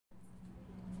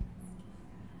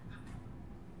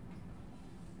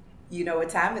You know what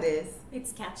time it is.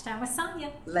 It's Couch Time with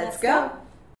Sonja. Let's go.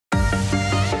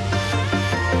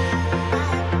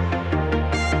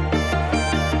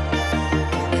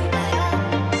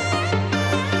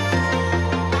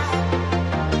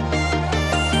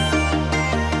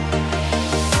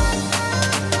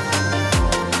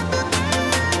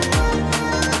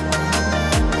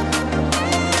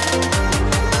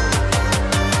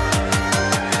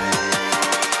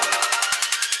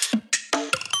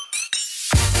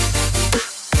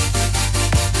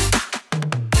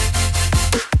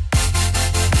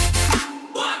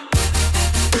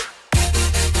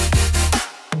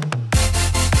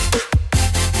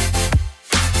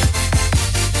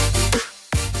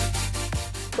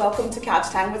 Welcome to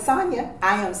Couch Time with Sonja.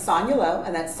 I am Sonja Lowe,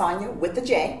 and that's Sonja with the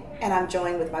J, and I'm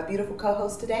joined with my beautiful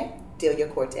co-host today, Delia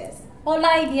Cortez. Hola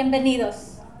y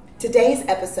bienvenidos. Today's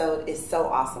episode is so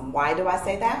awesome. Why do I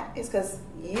say that? It's because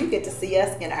you get to see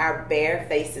us in our bare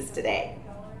faces today.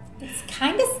 It's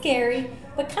kind of scary,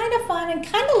 but kind of fun and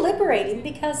kind of liberating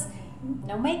because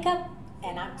no makeup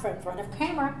and I'm in front of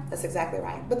camera. That's exactly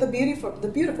right. But the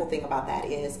beautiful thing about that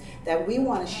is that we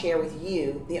want to share with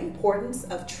you the importance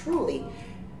of truly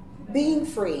being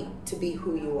free to be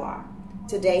who you are.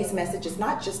 Today's message is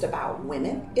not just about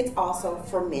women, it's also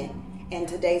for men. And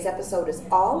today's episode is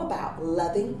all about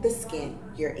loving the skin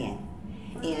you're in.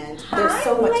 And there's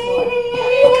so much more.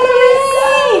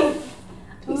 Hey,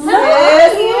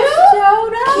 Look, you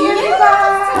showed up. Cutie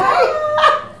pie.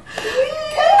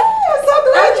 I'm so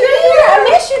glad you're here. I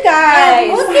miss you guys.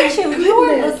 Oh, Look my at you. You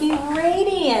are goodness. looking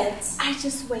radiant. I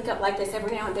just wake up like this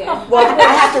every now and then. Well,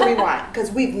 I have to rewind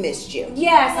because we've missed you.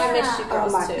 Yes, I missed you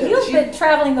girls my too. goodness. You've been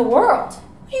traveling the world.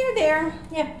 Here, there.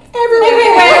 Yeah.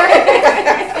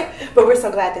 Everywhere. But we're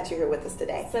so glad that you're here with us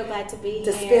today. So glad to be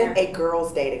To here. spend a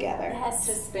girls' day together. Yes.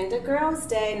 To spend a girl's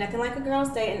day. Nothing like a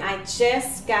girl's day. And I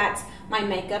just got my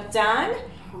makeup done.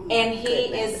 And he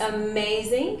goodness. is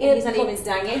amazing. And he's not even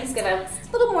done yet. He's got a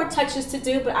little more touches to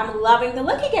do, but I'm loving the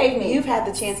look he gave me. You've had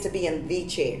the chance to be in the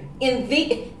chair. In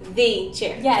the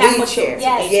chair. Yes. The chair.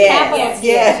 Yes. Yes. Capital Yes.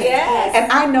 Yes. Yes.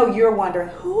 And I know you're wondering,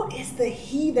 who is the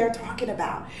he they're talking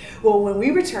about? Well, when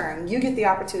we return, you get the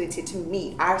opportunity to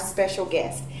meet our special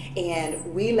guest.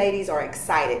 And we ladies are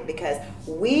excited because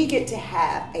we get to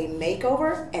have a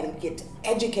makeover and get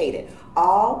educated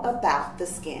all about the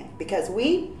skin because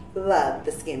we love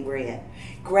the skin we're in.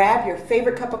 Grab your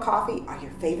favorite cup of coffee or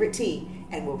your favorite tea,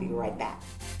 and we'll be right back.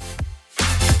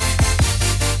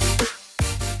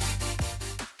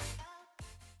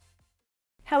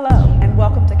 Hello, and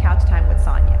welcome to Couch Time with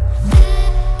Sonja.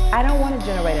 I don't want to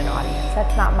generate an audience.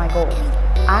 That's not my goal.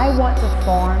 I want to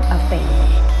form a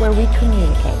family where we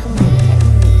communicate.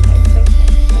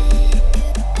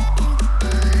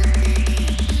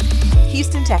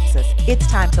 Houston, Texas, it's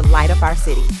time to light up our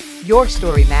city. Your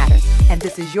story matters, and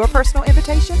this is your personal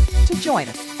invitation to join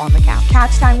us on the couch.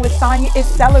 Couch Time with Sonja is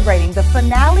celebrating the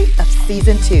finale of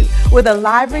Season 2 with a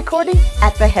live recording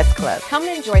at the Hess Club. Come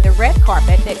and enjoy the red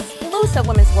carpet, the exclusive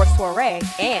women's work soiree,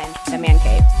 and the man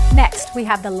cave. Next, we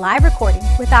have the live recording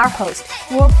with our host,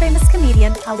 world-famous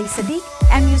comedian Ali Sadiq,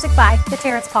 and music by the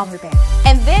Terrence Palmer Band.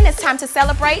 And then it's time to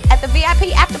celebrate at the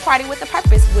VIP after party with the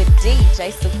Purpose with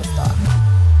DJ Superstar.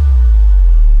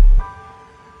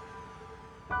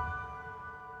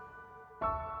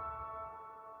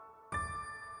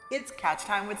 It's Couch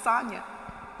Time with Sonja.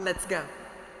 Let's go.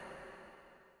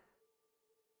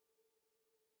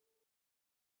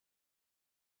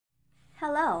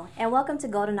 Hello, and welcome to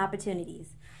Golden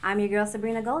Opportunities. I'm your girl,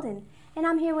 Sabrina Golden, and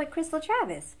I'm here with Crystal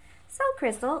Travis. So,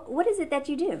 Crystal, what is it that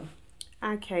you do?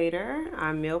 I cater.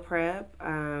 I meal prep.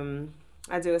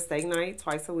 I do a steak night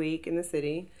twice a week in the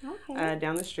city. Okay.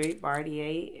 Down the street, Bar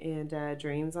 88, and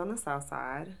Dreams on the South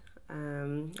Side.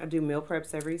 I do meal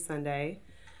preps every Sunday,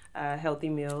 healthy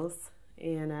meals,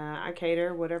 and I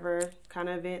cater whatever kind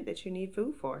of event that you need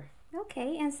food for.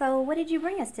 Okay, and so what did you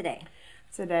bring us today?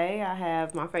 Today, I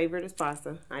have my favorite is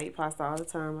pasta. I eat pasta all the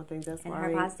time. I think that's And why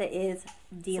her pasta is that's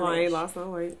why I ain't delicious. lost no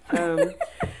weight.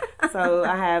 So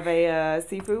I have a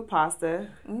seafood pasta.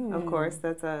 Of course,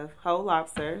 that's a whole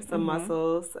lobster, some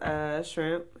mussels,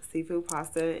 shrimp, seafood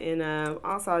pasta, and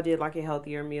also I did like a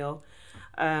healthier meal,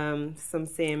 some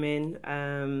salmon,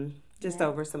 just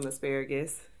over some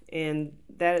asparagus, and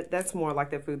that's more like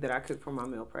the food that I cook for my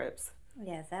meal preps.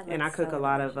 Yes, that looks And I cook so a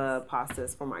lot delicious. of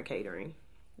pastas for my catering.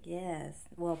 Yes,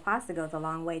 well, pasta goes a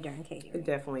long way during It catering.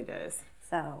 definitely does.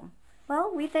 So,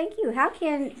 well, we thank you. How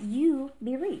can you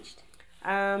be reached?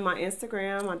 My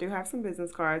Instagram, I do have some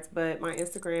business cards, but my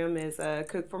Instagram is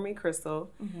Cook For Me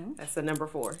Crystal. That's the number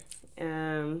 4.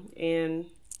 And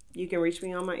you can reach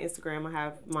me on my Instagram. I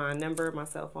have my number, my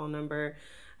cell phone number.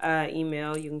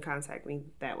 email, you can contact me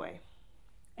that way.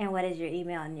 And what is your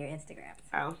email and your Instagram?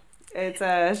 Oh, it's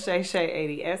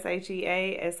Shay80,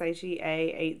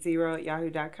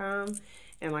 SHEA80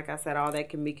 And like I said, all that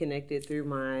can be connected through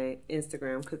my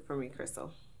Instagram, Cook For Me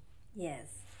Crystal. Yes.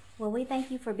 Well, we thank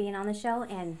you for being on the show,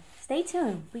 and stay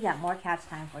tuned. We got more couch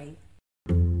time for you.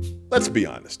 Let's be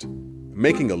honest.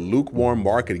 Making a lukewarm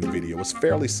marketing video is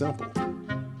fairly simple.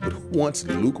 But who wants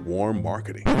lukewarm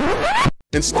marketing?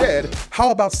 Instead, how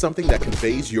about something that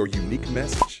conveys your unique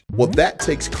message? Well, that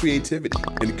takes creativity,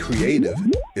 and creative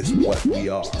is what we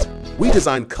are. We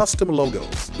design custom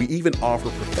logos. We even offer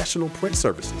professional print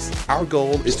services. Our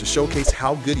goal is to showcase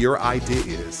how good your idea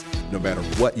is, no matter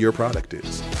what your product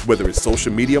is. Whether it's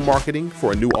social media marketing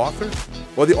for a new author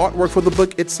or the artwork for the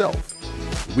book itself,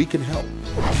 we can help.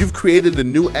 If you've created a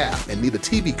new app and need a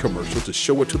TV commercial to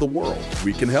show it to the world,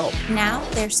 we can help. Now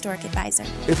they're Stork Advisor.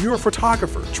 If you're a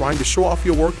photographer trying to show off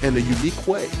your work in a unique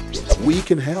way, we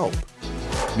can help.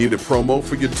 Need a promo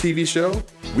for your TV show?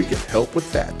 We can help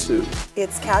with that too.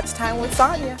 It's Couch Time with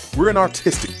Sonja. We're an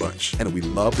artistic bunch and we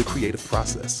love the creative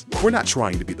process. We're not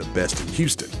trying to be the best in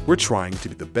Houston. We're trying to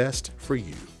be the best for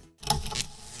you.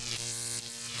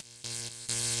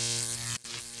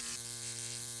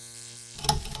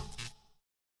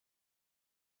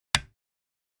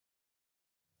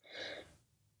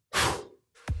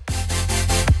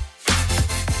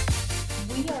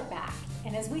 We are back,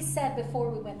 and as we said before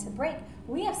we went to break,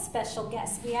 we have special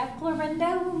guests. We have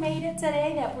Clorinda, who made it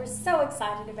today, that we're so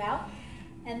excited about,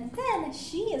 and then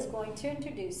she is going to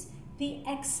introduce the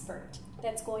expert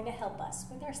that's going to help us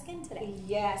with our skin today.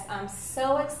 Yes, I'm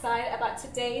so excited about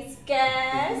today's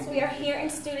guest. We are here in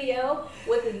studio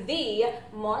with the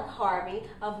Mark Harvey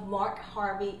of Mark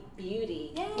Harvey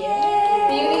Beauty. Yay!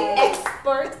 Beauty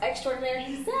expert extraordinary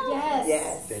himself.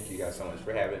 Yes. Thank you guys so much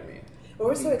for having me. Well,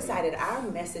 we're so excited. Our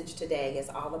message today is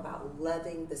all about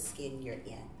loving the skin you're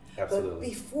in. Absolutely. But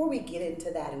before we get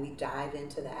into that and we dive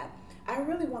into that, I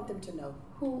really want them to know,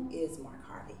 who is Mark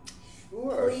Harvey?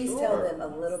 Please tell them a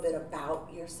little bit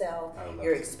about yourself,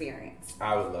 your experience.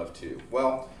 I would love to.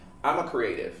 Well, I'm a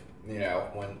creative. You know,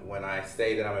 when I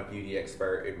say that I'm a beauty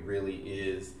expert, it really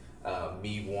is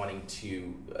me wanting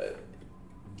to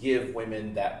give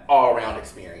women that all-around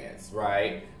experience,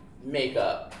 right?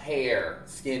 Makeup, hair,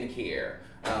 skincare,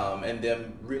 and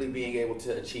them really being able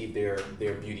to achieve their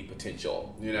beauty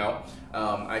potential. You know,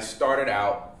 I started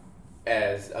out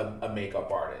as a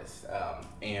makeup artist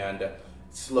and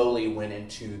slowly went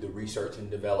into the research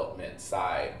and development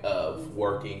side of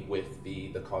working with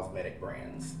the cosmetic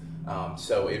brands.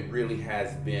 So it really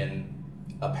has been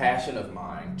a passion of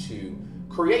mine to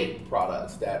create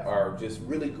products that are just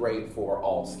really great for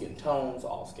all skin tones,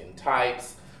 all skin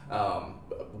types,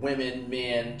 women,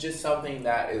 men, just something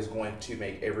that is going to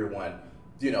make everyone,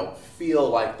 you know, feel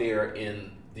like they're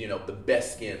in, you know, the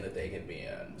best skin that they can be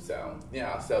in. So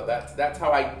yeah, so that's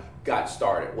how I got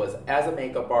started, was as a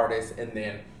makeup artist, and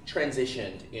then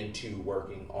transitioned into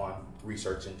working on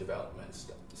research and development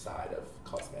side of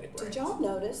cosmetic brands. Did y'all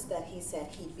notice that he said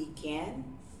he began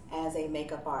as a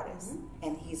makeup artist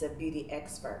and he's a beauty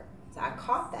expert? So I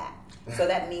caught that. So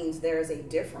that means there is a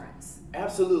difference.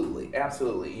 Absolutely,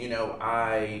 absolutely. You know,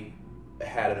 I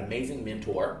had an amazing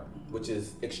mentor, which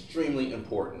is extremely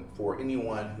important for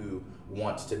anyone who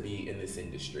wants to be in this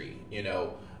industry. You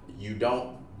know, you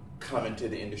don't come into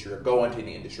the industry or go into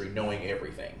the industry knowing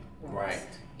everything, right?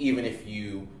 Even if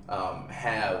you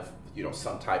have, you know,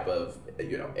 some type of,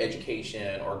 you know,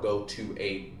 education or go to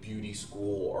a beauty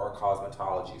school or a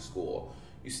cosmetology school,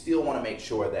 you still want to make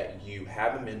sure that you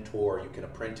have a mentor, you can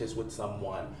apprentice with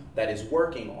someone that is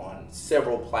working on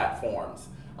several platforms,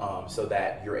 so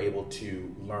that you're able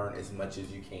to learn as much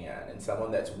as you can, and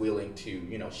someone that's willing to,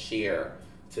 you know, share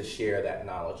that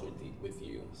knowledge with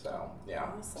you. So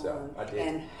yeah, Awesome. so I did.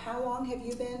 And how long have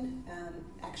you been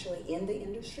actually in the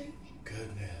industry?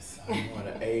 Goodness, I don't want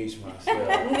to age myself.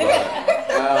 But,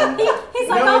 He's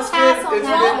like, I'll pass on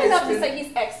that. Long enough to say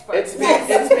he's expert. It's been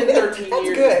 13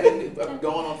 years. good. It's been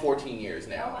going on 14 years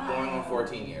now. Oh, wow. Going on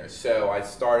 14 years. So I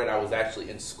was actually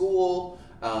in school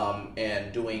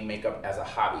and doing makeup as a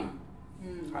hobby.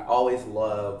 I always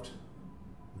loved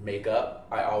makeup.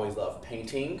 I always loved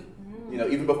painting. You know,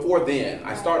 even before then,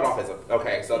 I started off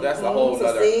as so that's a whole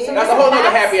nother,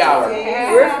 happy hour.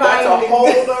 That's a whole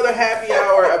nother happy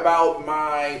hour about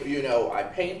my, you know, I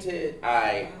painted,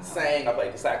 I sang, I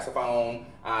played the saxophone,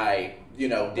 I, you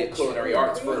know, did culinary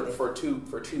arts for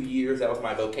 2 years. That was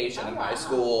my vocation in high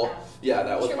school. Yeah,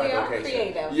 that was my vocation.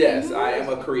 Creative. Yes, I am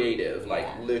a creative, like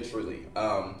literally.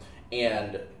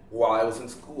 And while I was in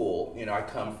school, you know, I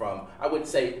come from, I wouldn't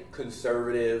say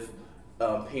conservative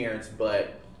parents,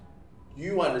 but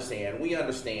you understand, we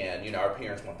understand, you know, our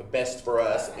parents want the best for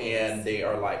us, and they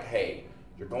are like, hey,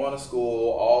 you're going to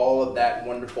school, all of that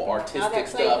wonderful artistic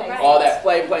stuff, all that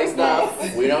play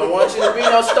stuff. We don't want you to be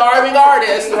no starving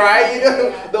artist, right? You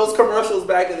know, those commercials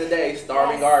back in the day,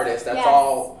 starving artist. That's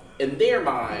all in their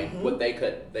mind what they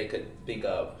could think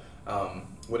of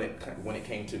when it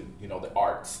came to, you know, the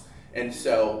arts. And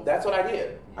so that's what I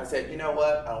did. I said, you know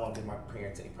what? I don't want to give my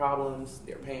parents any problems.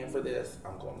 They're paying for this.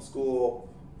 I'm going to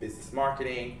school, business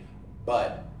marketing.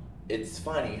 But it's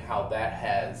funny how that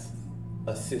has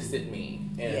assisted me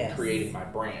in creating my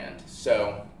brand.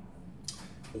 So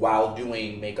while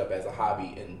doing makeup as a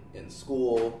hobby in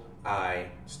school, I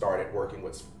started working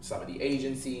with some of the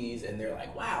agencies, and they're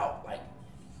like, wow, like,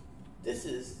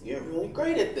 you're really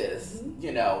great at this.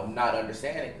 You know, not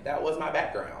understanding that was my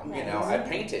background. You know, I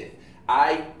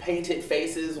painted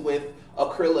faces with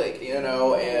acrylic, you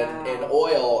know, and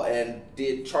oil, and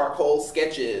did charcoal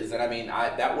sketches, and I mean,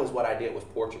 that was what I did, was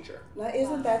portraiture. Now,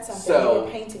 isn't that something? So, you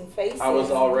were painting faces? I was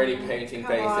already painting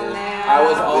faces. I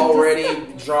was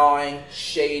already drawing,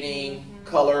 shading,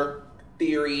 color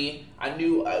theory. I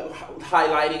knew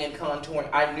highlighting and contouring.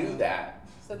 I knew that.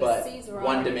 So but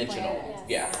one-dimensional.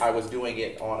 Yeah, I was doing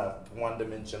it on a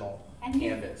one-dimensional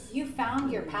canvas. You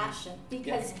found your passion,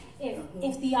 because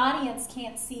if the audience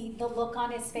can't see the look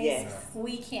on his face,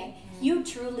 we can. You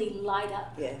truly light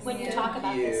up when you talk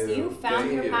about this. You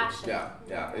found your passion.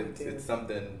 Yeah. It's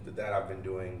something that I've been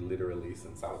doing literally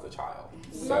since I was a child.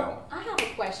 So I have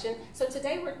a question. So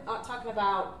today we're talking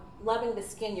about loving the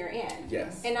skin you're in.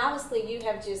 Yes. And obviously you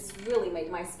have just really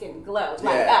made my skin glow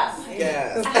like us.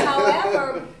 Yes.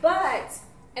 However,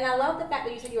 and I love the fact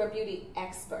that you said you're a beauty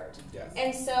expert. Yes.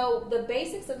 And so the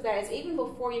basics of that is, even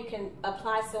before you can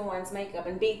apply someone's makeup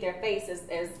and beat their faces,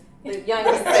 as the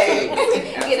youngest say,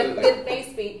 get a good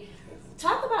face beat.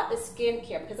 Talk about the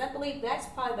skincare, because I believe that's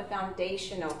probably the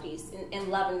foundational piece in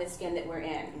loving the skin that we're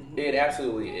in. It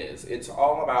absolutely is. It's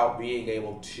all about being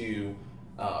able to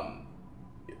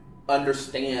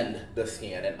understand the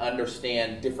skin and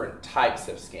understand different types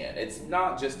of skin. It's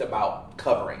not just about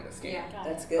covering the skin. Yeah,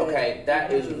 that's good. Okay,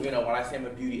 that is, you know, when I say I'm a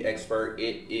beauty expert,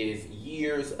 it is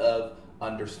years of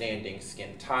understanding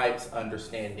skin types,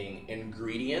 understanding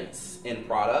ingredients in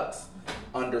products,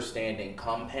 understanding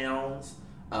compounds,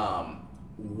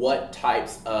 what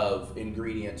types of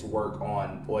ingredients work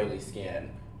on oily skin,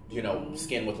 you know,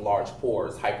 skin with large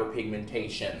pores,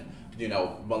 hyperpigmentation, you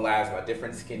know, melasma,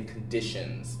 different skin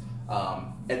conditions.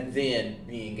 And then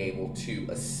being able to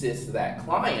assist that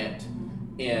client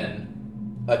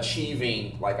in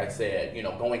achieving, like I said, you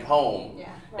know, going home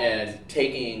and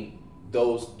taking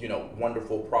those, you know,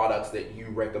 wonderful products that you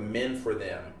recommend for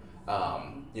them,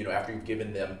 you know, after you've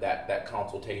given them that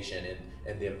consultation,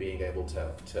 and then being able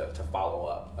to follow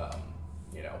up,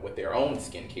 you know, with their own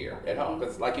skincare at home.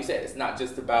 Because like you said, it's not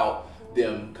just about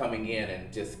them coming in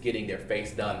and just getting their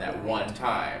face done that one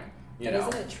time. You know.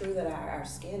 Isn't it true that our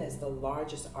skin is the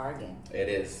largest organ? It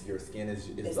is. Your skin is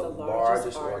the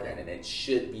largest organ, and it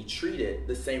should be treated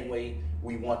the same way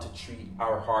we want to treat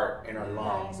our heart and our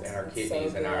lungs and our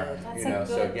kidneys and our, you know,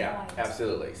 so yeah,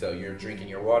 absolutely. So you're drinking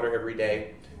your water every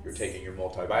day, you're taking your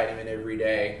multivitamin every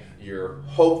day, you're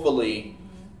hopefully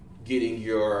getting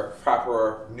your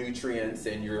proper nutrients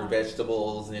and your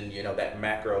vegetables and, you know, that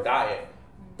macro diet.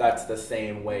 That's the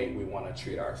same way we want to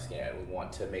treat our skin. We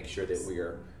want to make sure that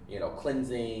we're, you know,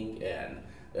 cleansing and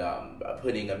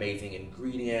putting amazing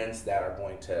ingredients that are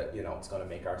going to, you know, it's going to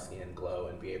make our skin glow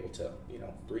and be able to, you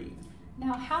know, breathe.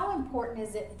 Now, how important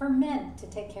is it for men to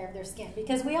take care of their skin?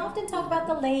 Because we often talk about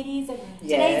the ladies, and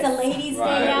today's a ladies'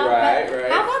 day out.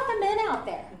 But how about the men out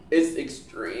there? It's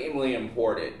extremely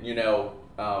important. You know,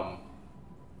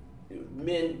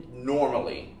 men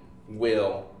normally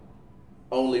will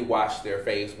only wash their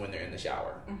face when they're in the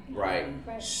shower, right?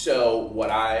 So what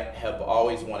I have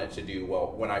always wanted to do,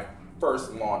 well, when I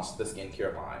first launched the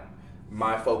skincare line,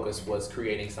 my focus was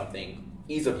creating something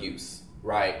ease of use,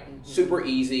 right? Super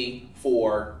easy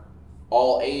for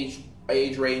all age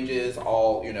ranges,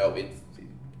 all, you know, it's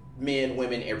men,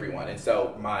 women, everyone. And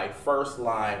so my first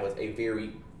line was a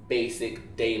very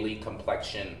basic daily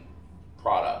complexion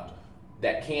product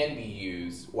that can be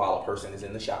used while a person is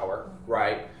in the shower,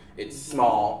 right? It's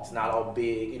small. It's not all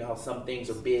big. You know how some things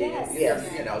are big.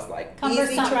 You know, it's like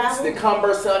easy travel. The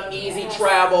cumbersome, easy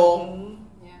travel.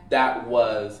 That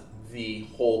was the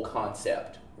whole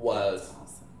concept. Was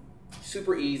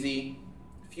super easy.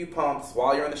 A few pumps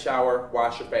while you're in the shower.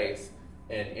 Wash your face,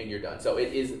 and you're done. So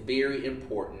it is very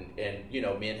important. And you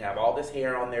know, men have all this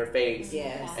hair on their face.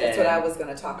 Yes, that's what I was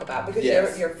going to talk about, because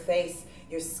your face.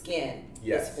 your skin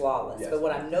Yes. is flawless. Yes. But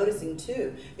what I'm noticing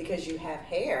too, because you have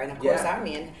hair, and of course our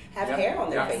men have hair on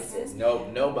their faces.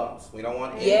 No bumps. We don't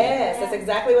want any. Yes, that's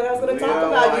exactly what I was going to We talk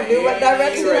don't about. You want knew what any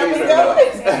direction I was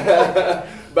razor going.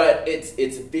 But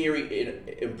it's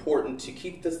very important to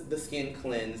keep the skin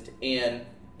cleansed, and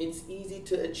it's easy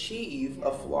to achieve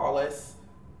a flawless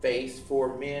face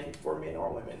for men or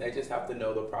women. They just have to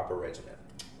know the proper regimen.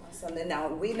 Awesome. And now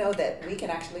we know that we can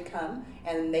actually come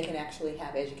and they can actually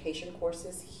have education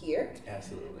courses here.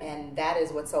 Absolutely. And that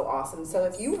is what's so awesome. So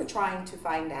if you were trying to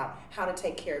find out how to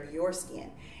take care of your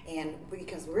skin, and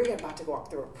because we're about to walk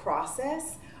through a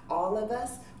process, all of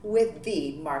us, with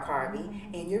the Mark Harvey,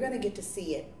 and you're going to get to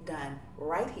see it done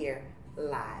right here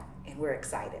live, and we're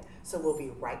excited. So we'll be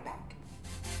right back.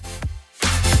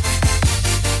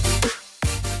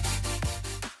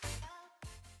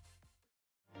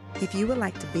 If you would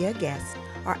like to be a guest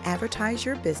or advertise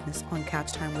your business on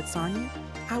Couch Time with Sonja,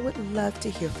 I would love to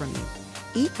hear from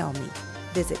you. Email me.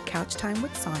 Visit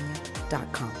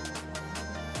couchtimewithsonja.com.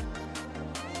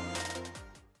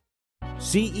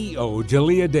 CEO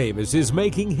Jalea Davis is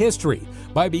making history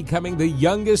by becoming the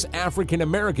youngest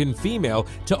African-American female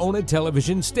to own a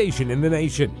television station in the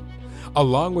nation.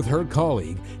 Along with her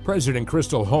colleague, President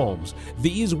Crystal Holmes,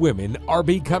 these women are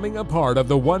becoming a part of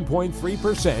the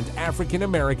 1.3%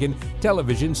 African-American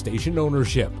television station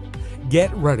ownership.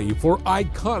 Get ready for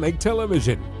iconic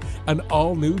television, an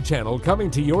all-new channel coming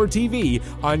to your TV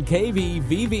on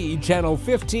KVVV Channel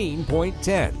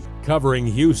 15.10, covering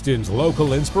Houston's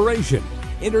local inspiration,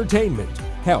 entertainment,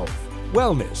 health,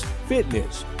 wellness,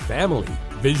 fitness, family,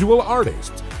 visual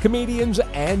artists, comedians,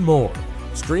 and more.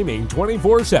 Streaming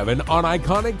 24/7 on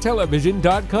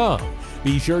iconictelevision.com.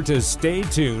 Be sure to stay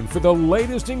tuned for the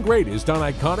latest and greatest on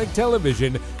Iconic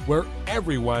Television, where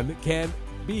everyone can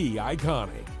be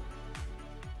iconic.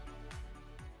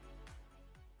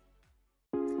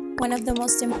 One of the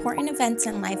most important events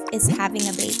in life is having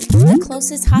a baby. The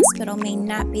closest hospital may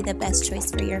not be the best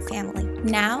choice for your family.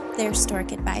 Now, there's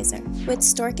Stork Advisor. With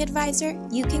Stork Advisor,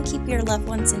 you can keep your loved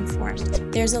ones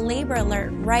informed. There's a labor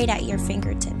alert right at your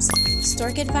fingertips.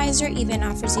 Stork Advisor even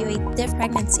offers you a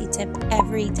pregnancy tip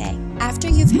every day. After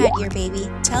you've had your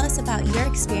baby, tell us about your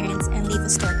experience and leave a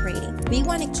Stork rating. We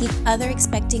want to keep other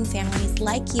expecting families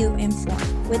like you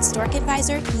informed. With Stork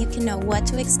Advisor, you can know what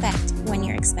to expect when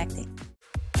you're expecting.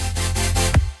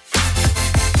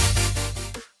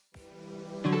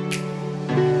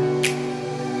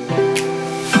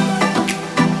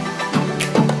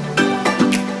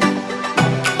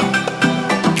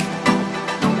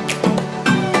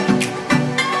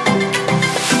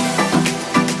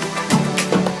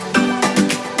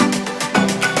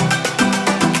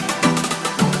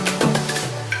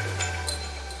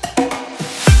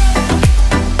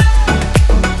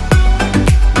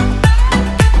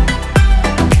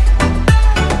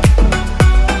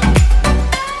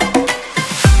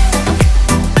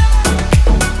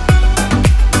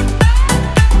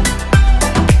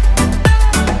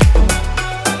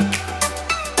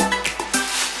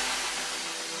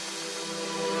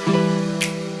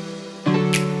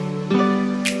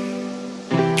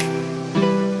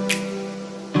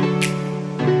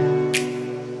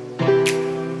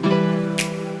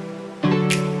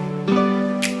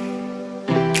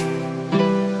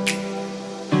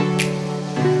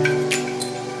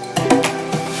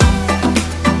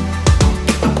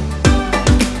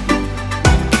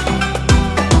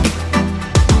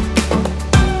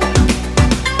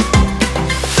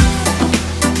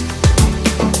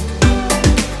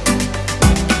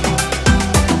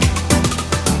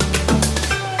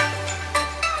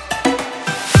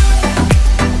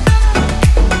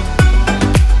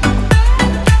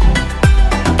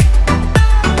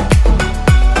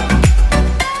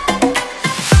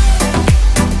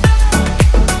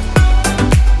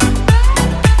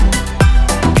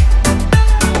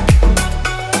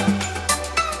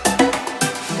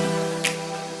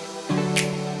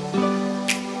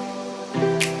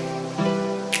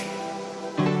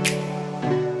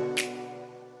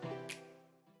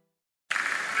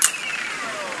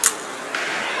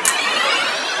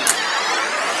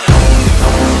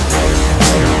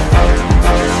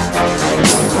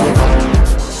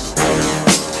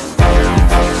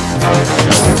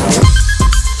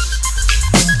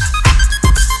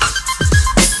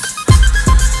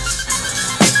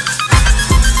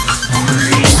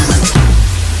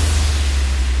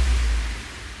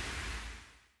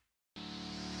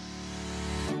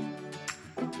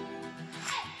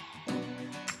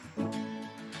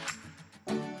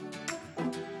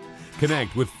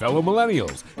 Connect with fellow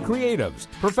millennials, creatives,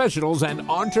 professionals, and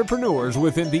entrepreneurs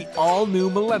within the all-new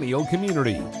millennial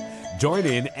community. Join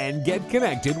in and get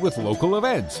connected with local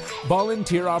events,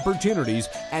 volunteer opportunities,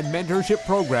 and mentorship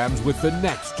programs with the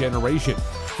next generation.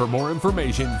 For more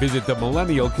information, visit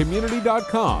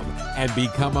themillennialcommunity.com and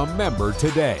become a member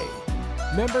today.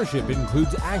 Membership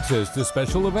includes access to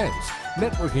special events,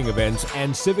 networking events,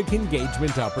 and civic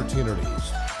engagement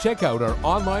opportunities. Check out our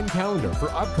online calendar for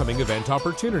upcoming event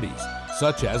opportunities,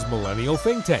 such as Millennial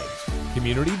Think Tanks,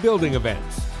 community building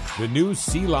events, the new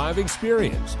Sea Live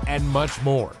experience, and much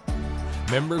more.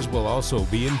 Members will also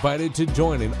be invited to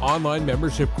join an online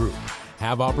membership group,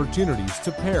 have opportunities to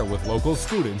pair with local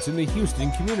students in the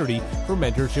Houston community for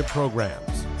mentorship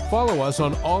programs. Follow us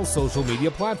on all social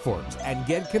media platforms and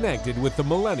get connected with the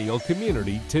Millennial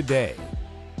Community today.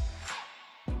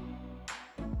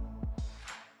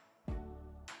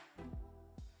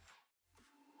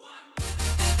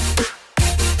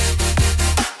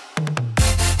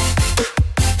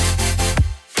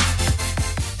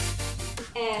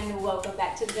 And welcome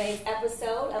back to today's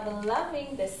episode of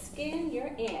Loving the Skin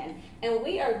You're In. And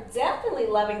we are definitely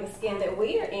loving the skin that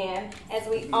we are in, as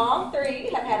we all three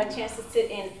have had a chance to sit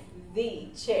in the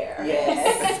chair.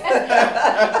 Yes.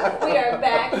 We are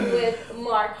back with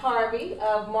Mark Harvey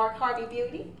of Mark Harvey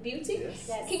Beauty. Yes.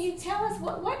 Can you tell us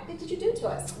what did you do to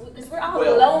us? Because we're all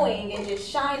Well, glowing and just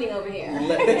shining over here.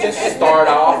 Let me just start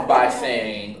off by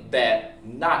saying that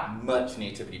not much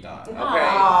needs to be done. Okay,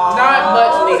 not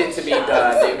much needed to be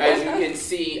done. As you can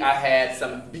see, I had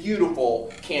some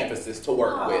beautiful canvases to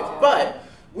work with, but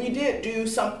we did do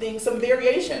some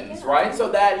variations, right? So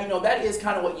that, that is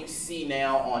kind of what you see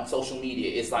now on social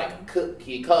media. It's like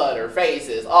cookie cutter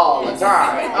faces all the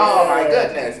time. Oh my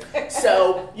goodness.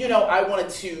 So, I wanted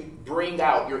to bring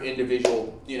out your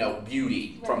individual,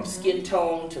 beauty from skin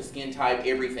tone to skin type,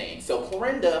 everything. So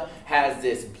Clorinda has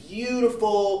this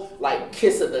beautiful, like,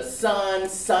 kiss of the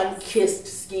sun-kissed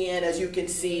skin, as you can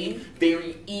see,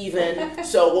 very even.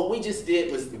 So what we just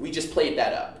did was we just played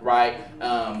that up, right?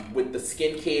 With the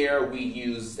skincare, we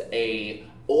used a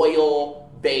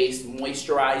oil-based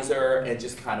moisturizer and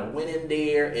just kind of went in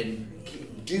there and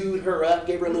dewed her up,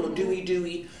 gave her a little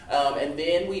dewy, and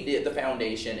then we did the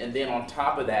foundation, and then on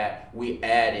top of that, we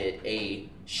added a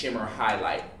shimmer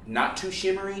highlight. Not too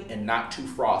shimmery and not too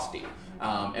frosty.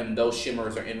 And those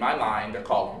shimmers are in my line. They're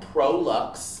called Pro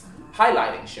Luxe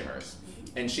Highlighting Shimmers.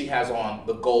 And she has on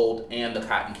the gold and the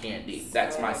cotton candy.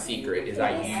 That's my secret, is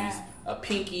I use a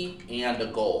pinky and a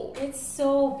gold. It's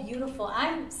so beautiful.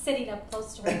 I'm sitting up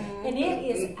close to her, and it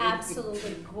is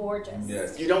absolutely gorgeous.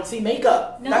 Yes. You don't see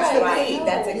makeup. No, that's the right. thing.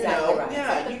 That's exactly right.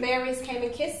 Yeah, The fairies came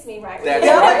and kissed me right That's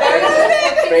now. right.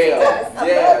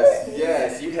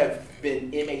 Yes. You have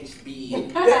been MHB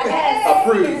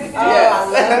approved. Oh, I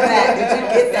love that. Did you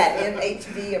get that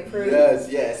MHB approved?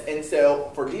 Yes. And so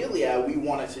for Delia, we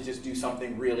wanted to just do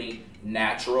something really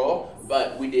natural,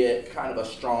 but we did kind of a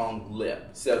strong lip.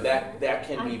 So that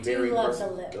can be very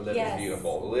versatile. The lip is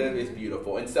beautiful. The lip is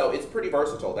beautiful. And so it's pretty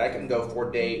versatile. That can go for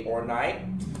day or night.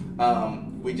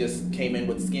 We just came in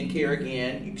with skincare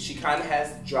again. She kind of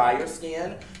has drier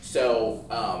skin, so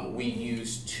we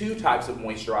used two types of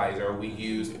moisturizer.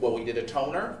 We did a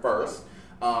toner first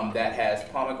that has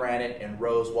pomegranate and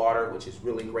rose water, which is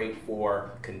really great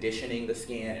for conditioning the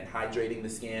skin and hydrating the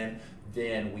skin.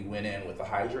 Then we went in with a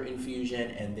Hydra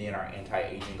infusion and then our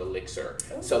anti-aging elixir.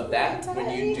 So that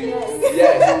when you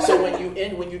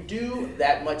do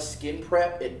that much skin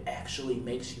prep, it actually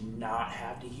makes you not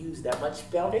have to use that much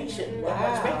foundation, that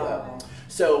much makeup.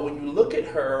 So when you look at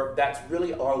her, that's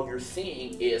really all you're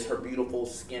seeing is her beautiful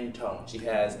skin tone. She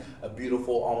has a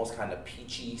beautiful, almost kind of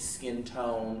peachy skin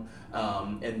tone.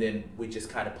 And then we just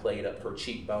kind of played up her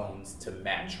cheekbones to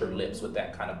match her lips with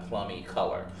that kind of plummy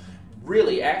color.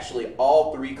 Really, actually,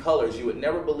 all three colors, you would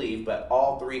never believe, but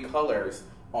all three colors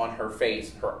on her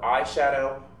face, her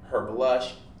eyeshadow, her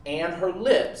blush, and her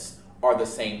lips are the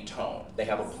same tone. They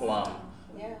have a plum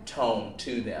tone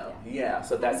to them. Yeah,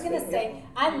 so that's. I was gonna say,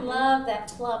 I love that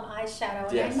plum eyeshadow,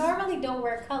 and I normally don't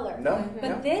wear color.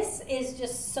 But this is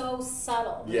just so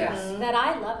subtle. That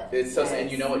I love it. It's so,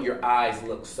 and you know what? Your eyes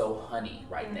look so honey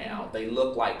right now. They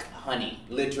look like honey,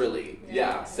 literally.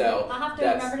 So I'll have to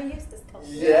remember to use this color.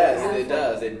 Yes, it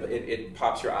does. It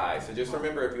pops your eyes. So just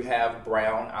remember, if you have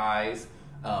brown eyes,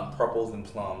 purples and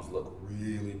plums look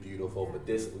really beautiful, but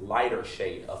this lighter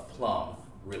shade of plum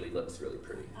really looks really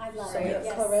pretty. I love so it.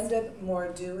 Yes. Clorinda,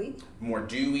 more dewy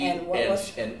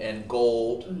and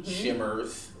gold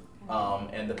shimmers,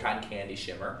 and the cotton candy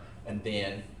shimmer. And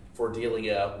then for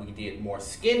Delia, we did more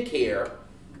skincare,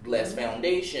 less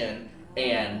foundation,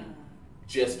 and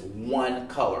just one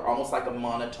color, almost like a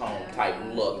monotone type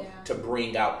look to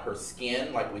bring out her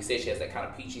skin. Like we said, she has that kind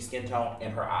of peachy skin tone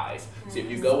in her eyes. So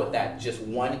if you go with that just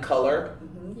one color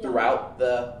throughout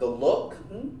the look,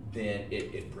 then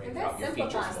it brings out your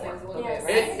features more.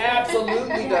 It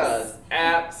absolutely does.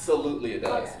 Absolutely it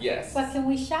does. Yes. But can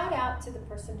we shout out to the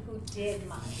person who did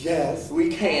mine? Yes, we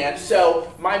can.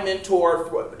 So my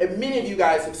mentor, many of you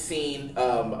guys have seen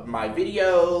my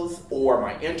videos or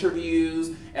my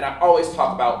interviews, and I always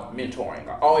talk about mentoring.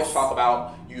 I always talk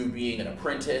about you being an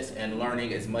apprentice and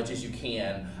learning as much as you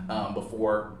can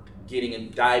before getting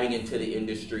and diving into the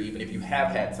industry. Even if you have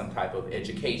had some type of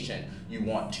education, you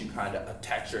want to kind of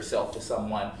attach yourself to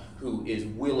someone who is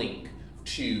willing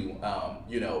to,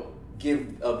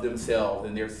 give of themselves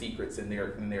and their secrets and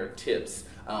their tips.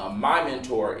 My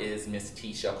mentor is Miss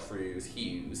Tisha Cruz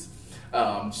Hughes.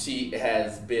 She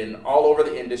has been all over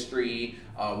the industry,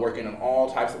 working on all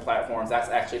types of platforms. That's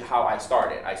actually how I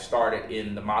started. I started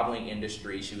in the modeling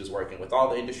industry. She was working with all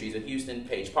the industries in Houston,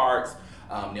 Page Parks,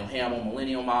 Neil Hamill,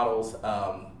 Millennial Models,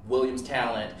 Williams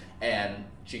Talent, and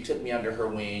she took me under her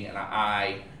wing, and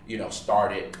I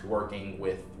started working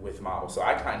with models. So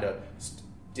I kind of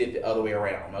did the other way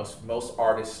around. Most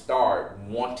artists start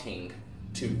wanting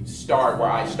to start where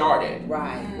I started.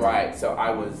 Right. So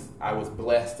I was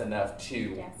blessed enough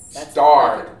to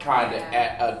start kind of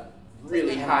at a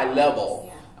really high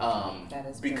level.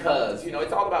 Because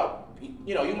it's all about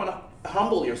you want to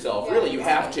humble yourself. Really, you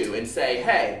have to, and say,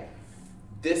 hey,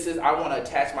 I want to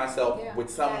attach myself with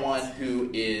someone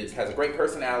who has a great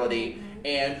personality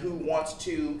and who wants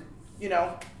to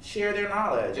share their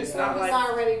knowledge. It's not like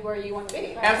already where you want to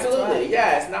be. Absolutely,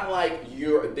 yeah. It's not like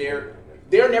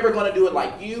they're never going to do it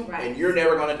like you, and you're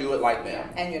never going to do it like them.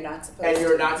 And you're not supposed to. And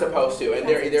you're not supposed to. And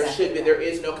there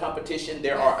is no competition.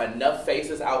 There are enough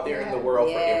faces out there in the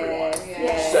world for everyone.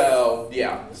 So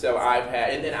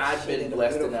I've been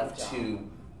blessed enough to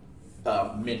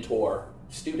mentor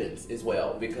students as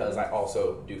well, because I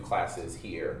also do classes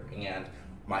here, and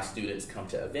my students come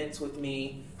to events with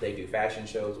me. They do fashion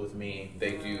shows with me.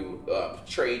 They do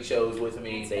trade shows with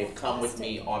me. They've come with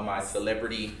me on my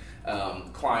celebrity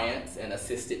clients and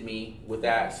assisted me with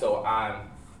that. So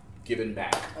I'm giving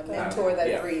back. A mentor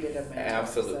that breeded a mentor.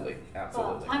 Absolutely.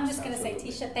 Well, I'm just going to say,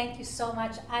 Tisha, thank you so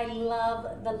much. I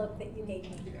love the look that you gave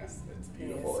me. Yes, it's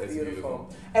beautiful. It's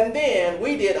beautiful. And then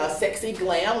we did a sexy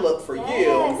glam look for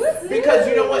you, because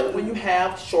you know what? When you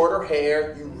have shorter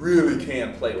hair, you really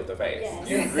can play with the face.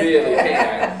 You really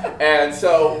can. And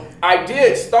so I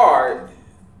did start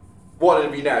wanting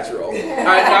to be natural. I'm not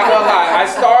gonna lie.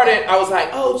 I was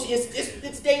like, oh,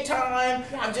 it's daytime.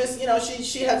 I'm just,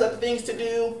 she has other things to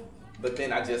do. But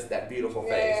then that beautiful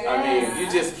face. I mean, you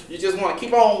just want to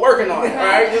keep on working on it,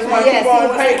 right? You just want to keep on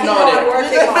painting on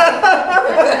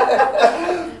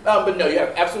it. But no, you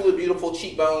have absolutely beautiful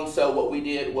cheekbones. So what we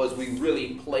did was we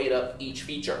really played up each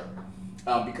feature,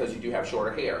 because you do have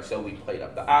shorter hair. So we played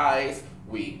up the eyes.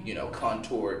 We,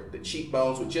 contoured the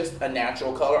cheekbones with just a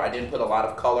natural color. I didn't put a lot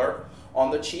of color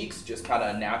on the cheeks, just kind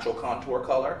of a natural contour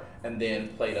color, and then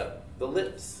played up the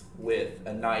lips with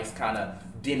a nice kind of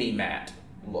demi-matte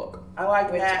look. I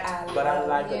like matte, but I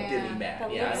like a demi-matte.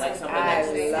 I like something that's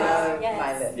love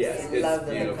my lips. Yes, it's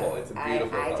beautiful. It's a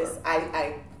beautiful color.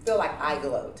 I feel like I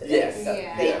glow today. Yes, so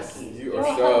yes. You are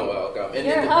so welcome. And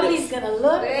your hubby's gonna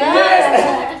look.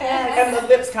 And the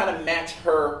lips kind of match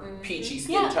her peachy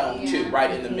skin tone too,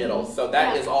 right in the middle. So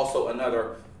that is also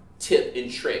another tip and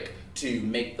trick to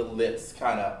make the lips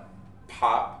kind of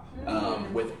pop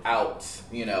without,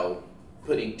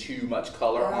 putting too much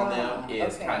color on them.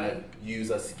 Is kind of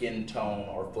use a skin tone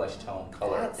or flesh tone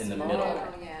color in the middle.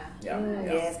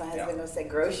 Yes, my husband will say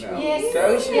grocery. Yes.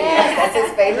 Grocery. Yes, that's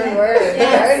his favorite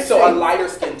word. So a lighter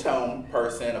skin tone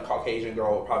person, a Caucasian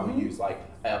girl, will probably use like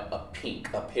a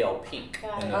pale pink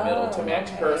in the middle to match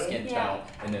her skin tone,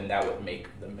 and then that would make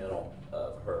the middle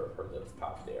of her lips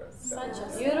pop there. Such a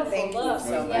beautiful look.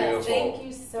 Thank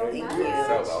you so much. You're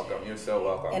so welcome. You're so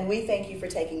welcome. And we thank you for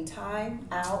taking time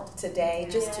out today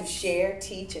just to share,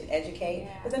 teach, and educate,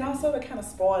 but then also to kind of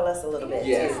spoil us a little bit.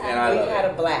 Yes, too. and I love it. We've had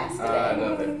a blast today. I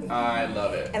love it. I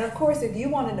love it. And of course, if you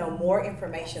want to know more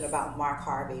information about Mark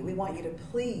Harvey, we want you to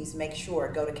please make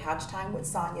sure go to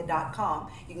couchtimewithsonya.com.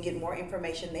 You can get more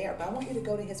information there, but I want you to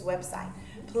go to his website.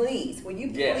 Please, will you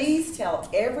please tell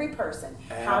every person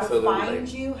how to find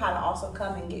you, how to also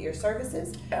come and get your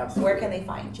services? Absolutely. Where can they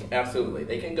find you? Absolutely.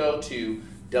 They can go to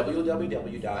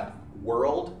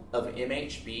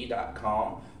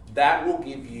www.worldofmhb.com. That will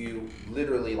give you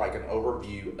literally like an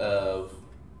overview of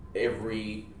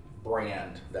every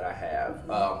brand that I have.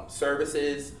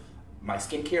 Services, my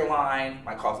skincare line,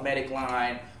 my cosmetic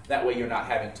line. That way you're not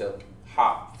having to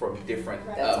hop from different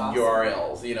awesome.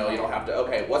 URLs. You know, you don't have to,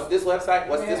 okay, what's this website?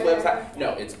 What's this website?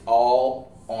 No, it's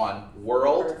all on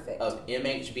World Perfect. of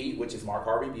MHB, which is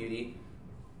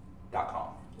markharveybeauty.com.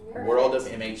 World of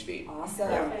MHB. Awesome.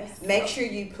 Yeah. Make sure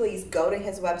you please go to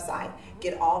his website,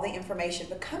 get all the information,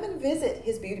 but come and visit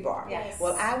his beauty bar. Yes.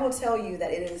 Well, I will tell you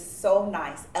that it is so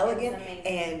nice, elegant, amazing.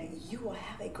 and you will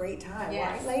have a great time,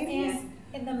 Yes. right, ladies?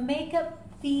 And the makeup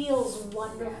feels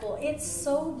wonderful. It's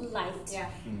so light. Yeah.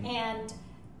 And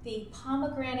the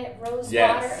pomegranate rose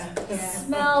Yes. water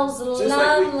smells Just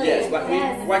lovely.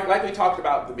 like we talked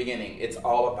about at the beginning, it's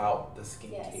all about the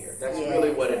skincare. Yes. That's Yes.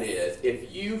 really what it is.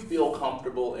 If you feel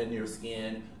comfortable in your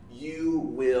skin, you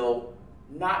will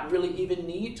not really even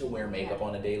need to wear makeup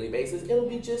on a daily basis. It'll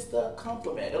be just a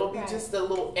compliment. It'll be just a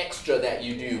little extra that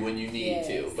you do when you need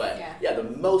to. But yeah, the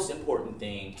most important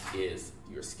thing is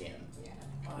your skin.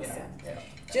 Awesome. You know? Yeah.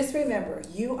 Just remember,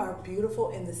 you are beautiful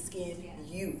in the skin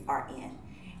you are in.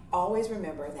 Always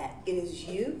remember that it is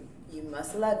you, you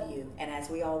must love you. And as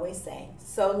we always say,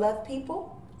 so love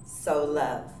people, so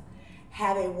love.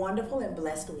 Have a wonderful and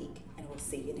blessed week, and we'll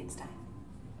see you next time.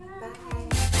 Bye.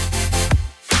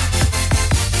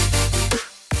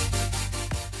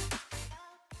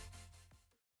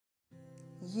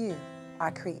 You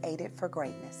are created for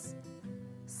greatness.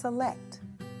 Select,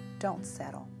 don't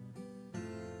settle.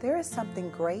 There is something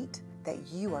great that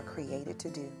you are created to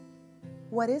do.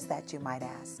 What is that, you might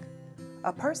ask?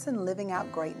 A person living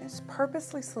out greatness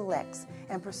purposely selects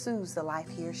and pursues the life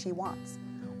he or she wants,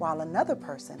 while another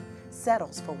person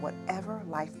settles for whatever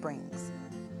life brings.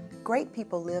 Great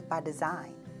people live by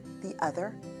design, the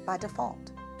other by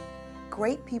default.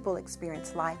 Great people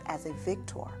experience life as a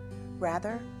victor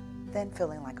rather than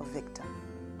feeling like a victim.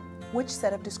 Which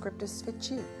set of descriptors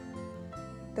fit you?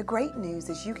 The great news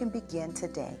is you can begin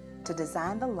today to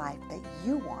design the life that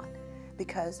you want,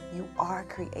 because you are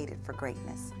created for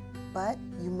greatness, but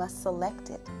you must select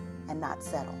it and not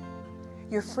settle.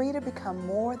 You're free to become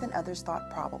more than others thought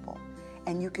probable,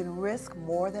 and you can risk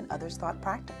more than others thought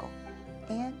practical.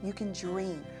 And you can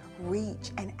dream,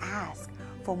 reach, and ask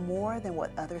for more than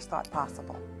what others thought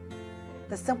possible.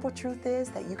 The simple truth is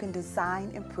that you can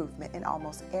design improvement in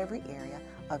almost every area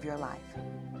of your life.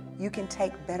 You can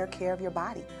take better care of your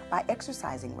body by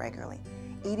exercising regularly,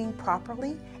 eating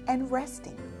properly, and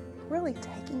resting, really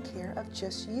taking care of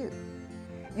just you.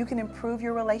 You can improve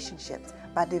your relationships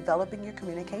by developing your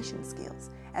communication skills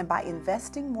and by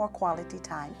investing more quality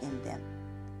time in them.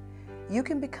 You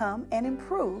can become and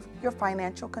improve your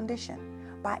financial condition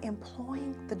by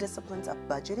employing the disciplines of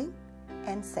budgeting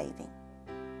and saving.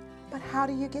 But how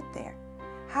do you get there?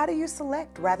 How do you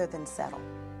select rather than settle?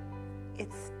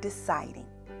 It's deciding.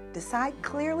 Decide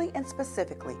clearly and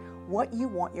specifically what you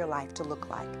want your life to look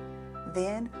like.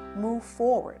 Then move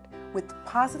forward with the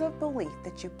positive belief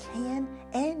that you can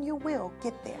and you will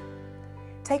get there.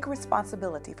 Take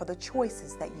responsibility for the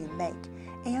choices that you make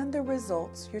and the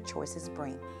results your choices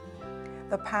bring.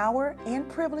 The power and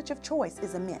privilege of choice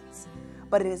is immense,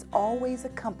 but it is always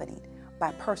accompanied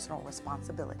by personal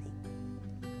responsibility.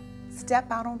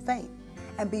 Step out on faith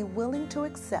and be willing to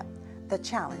accept the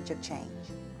challenge of change.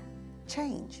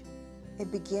 Change.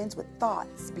 It begins with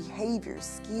thoughts, behaviors,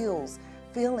 skills,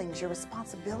 feelings, your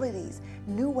responsibilities,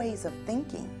 new ways of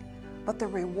thinking, but the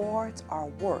rewards are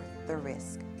worth the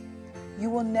risk. You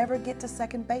will never get to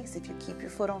second base if you keep your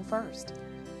foot on first.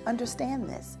 Understand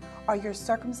this, or your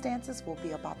circumstances will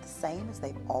be about the same as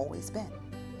they've always been.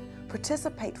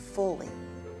 Participate fully.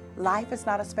 Life is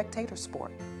not a spectator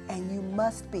sport, and you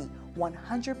must be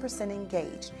 100%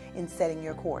 engaged in setting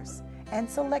your course and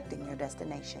selecting your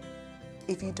destination.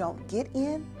 If you don't get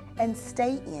in and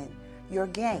stay in your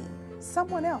game,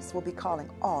 someone else will be calling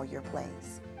all your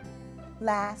plays.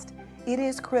 Last, it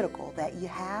is critical that you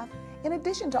have, in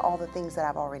addition to all the things that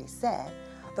I've already said,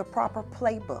 the proper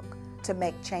playbook to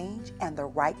make change and the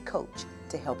right coach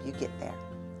to help you get there.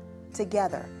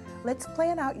 Together, let's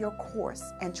plan out your course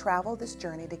and travel this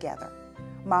journey together.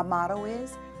 My motto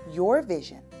is, your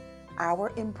vision,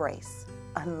 our embrace,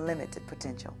 unlimited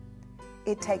potential.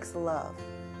 It takes love.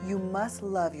 You must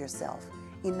love yourself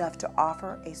enough to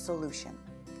offer a solution.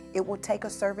 It will take a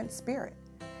servant spirit.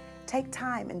 Take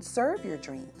time and serve your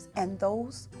dreams and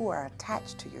those who are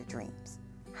attached to your dreams.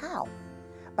 How?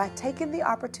 By taking the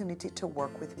opportunity to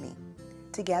work with me.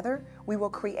 Together, we will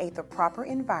create the proper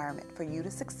environment for you to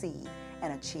succeed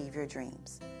and achieve your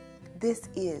dreams. This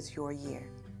is your year.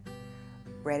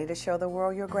 Ready to show the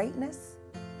world your greatness?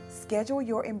 Schedule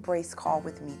your embrace call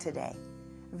with me today.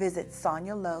 Visit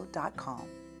sonjalow.com.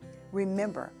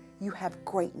 Remember, you have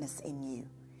greatness in you.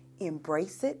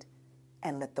 Embrace it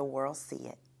and let the world see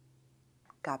it.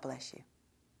 God bless you.